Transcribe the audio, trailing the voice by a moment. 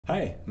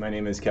Hi, my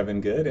name is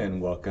Kevin Good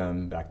and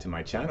welcome back to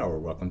my channel, or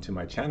welcome to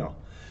my channel.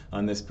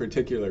 On this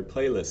particular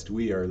playlist,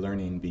 we are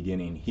learning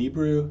beginning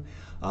Hebrew.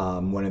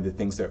 One of the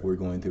things that we're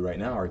going through right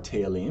now are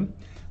Tehillim,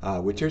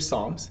 which are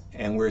Psalms,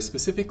 and we're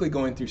specifically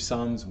going through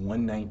Psalms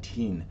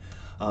 119.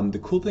 The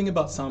cool thing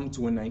about Psalms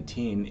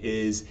 119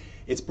 is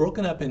it's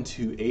broken up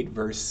into 8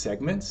 verse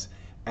segments,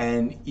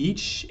 and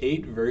each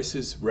 8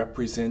 verses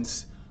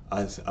represents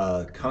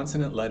a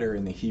consonant letter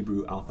in the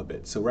Hebrew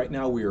alphabet. So right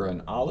now we are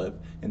on Aleph,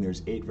 and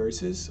there's 8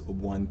 verses,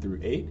 1 through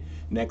 8.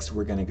 Next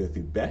we're going to go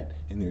through Bet,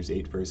 and there's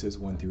 8 verses,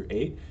 1 through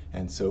 8,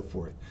 and so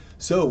forth.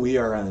 So we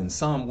are on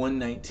Psalm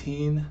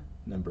 119,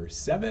 number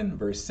 7,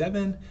 verse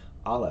 7,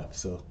 Aleph.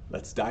 So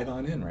let's dive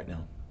on in right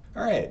now.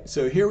 All right,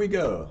 so here we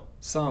go.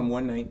 Psalm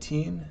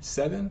 119,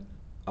 7,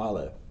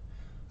 Aleph.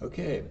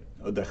 Okay.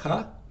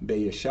 Odacha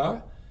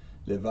beyashar,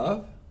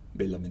 levav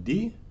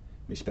belamadi,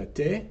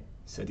 mishpateh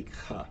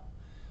sadikcha.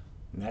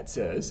 And that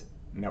says,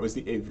 and that was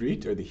the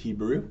Ivrit, or the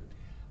Hebrew,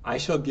 I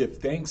shall give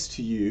thanks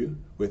to you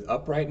with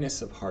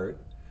uprightness of heart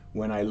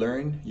when I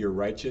learn your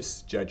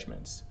righteous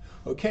judgments.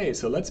 Okay,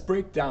 so let's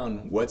break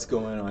down what's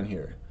going on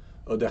here.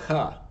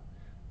 Odacha.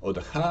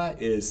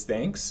 Odacha is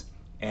thanks,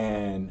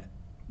 and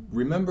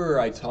remember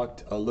I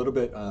talked a little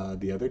bit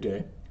the other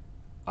day.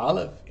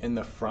 Aleph in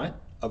the front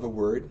of a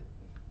word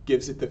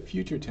gives it the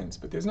future tense,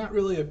 but there's not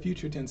really a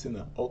future tense in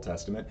the Old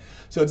Testament.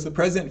 So it's the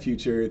present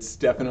future. It's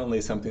definitely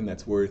something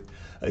that's worth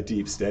a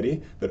deep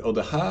study. But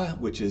Odacha,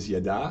 which is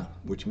Yada,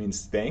 which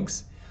means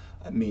thanks,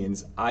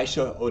 means I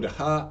shall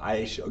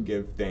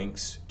give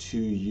thanks to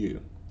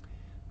you.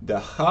 The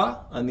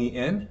Ha on the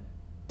end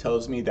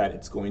tells me that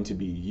it's going to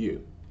be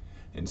you.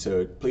 And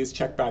so please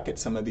check back at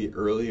some of the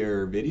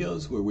earlier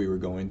videos where we were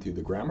going through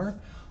the grammar.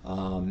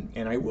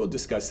 And I will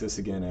discuss this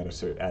again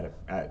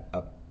at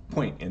a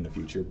point in the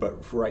future,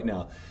 but for right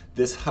now,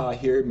 this Ha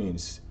here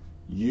means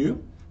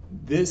you.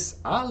 This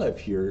Aleph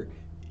here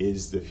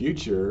is the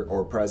future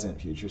or present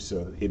future,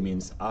 so it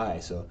means I.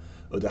 So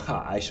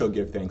Odacha, I shall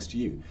give thanks to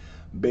you.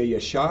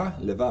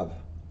 Beyashar levav.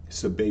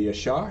 So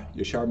beyashar,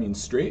 yashar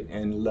means straight,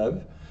 and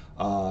levav,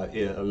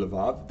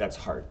 that's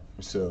heart.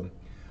 So,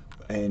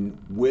 and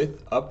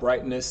with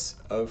uprightness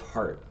of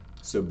heart.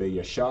 So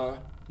beyashar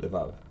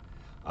levav.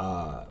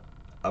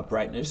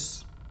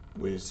 Uprightness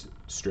was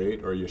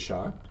straight or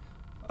yashar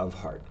of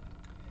heart.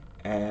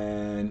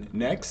 And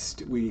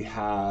next we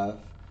have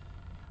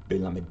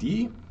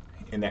belamadi,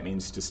 and that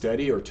means to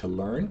study or to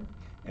learn,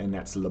 and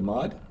that's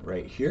lamad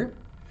right here.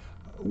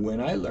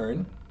 When I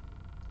learn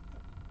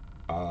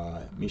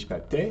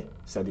mishpateh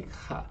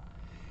sadikha,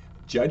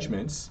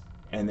 judgments,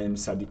 and then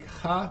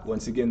sadikha,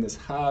 once again this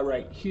ha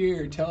right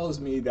here tells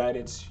me that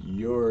it's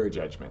your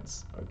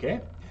judgments,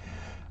 okay?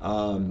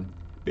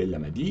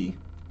 Belamadi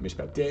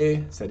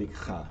mishpateh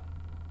sadikha,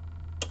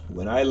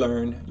 when I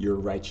learn your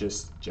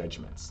righteous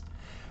judgments.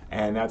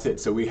 And that's it.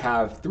 So we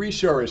have 3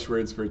 shorish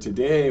words for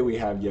today. We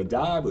have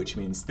yada, which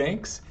means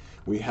thanks.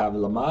 We have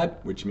lamad,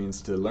 which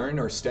means to learn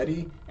or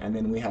study. And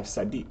then we have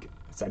sadik,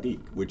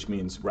 which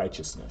means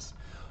righteousness.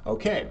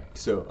 Okay,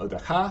 so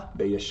odacha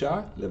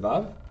beyashar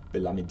levav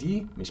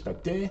belamidi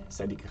mishpateh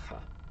sadikcha.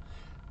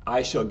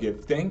 I shall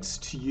give thanks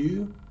to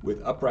you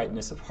with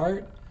uprightness of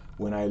heart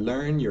when I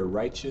learn your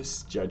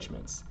righteous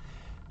judgments.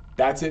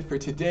 That's it for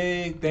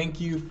today.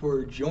 Thank you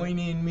for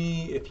joining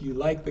me. If you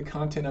like the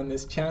content on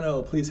this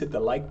channel, please hit the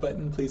like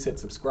button, please hit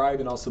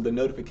subscribe, and also the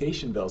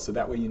notification bell so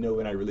that way you know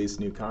when I release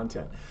new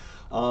content.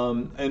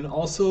 And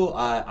also,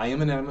 I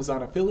am an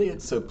Amazon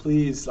affiliate, so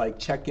please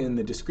check in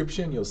the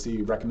description. You'll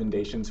see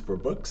recommendations for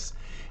books.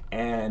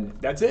 And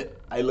that's it.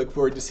 I look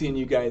forward to seeing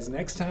you guys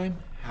next time.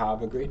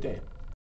 Have a great day.